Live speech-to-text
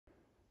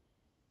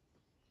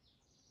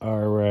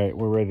All right,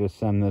 we're ready to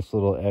send this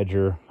little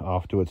edger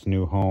off to its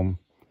new home.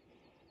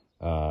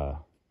 And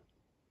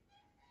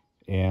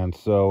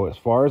so as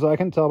far as I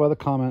can tell by the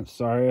comments,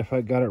 sorry if I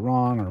got it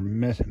wrong or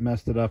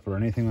messed it up or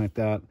anything like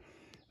that.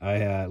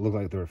 It looked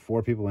like there were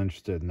 4 people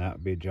interested, and that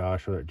would be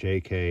Joshua at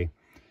JK.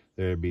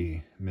 There'd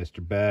be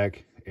Mr.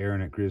 Beck,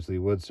 Aaron at Grizzly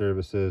Wood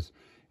Services,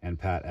 and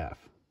Pat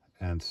F.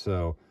 And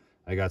so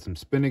I got some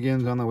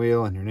Spinnigans on the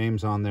wheel, and your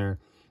name's on there.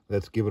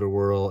 Let's give it a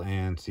whirl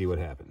and see what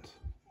happens.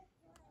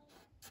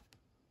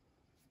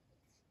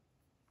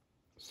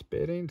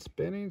 Spinning,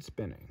 spinning,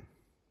 spinning.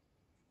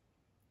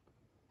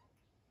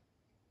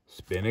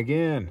 Spin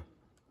again.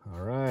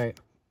 All right.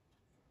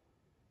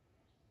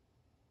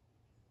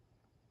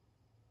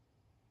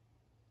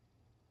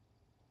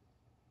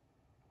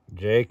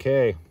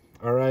 JK.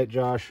 All right,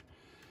 Josh.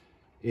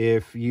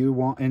 If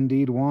you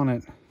indeed want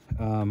it,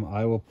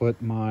 I will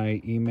put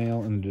my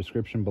email in the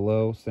description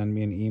below. Send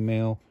me an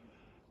email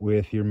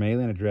with your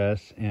mailing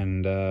address,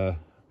 and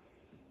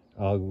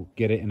I'll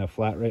get it in a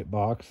flat rate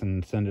box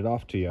and send it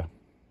off to you.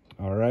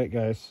 All right,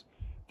 guys.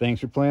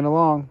 Thanks for playing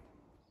along.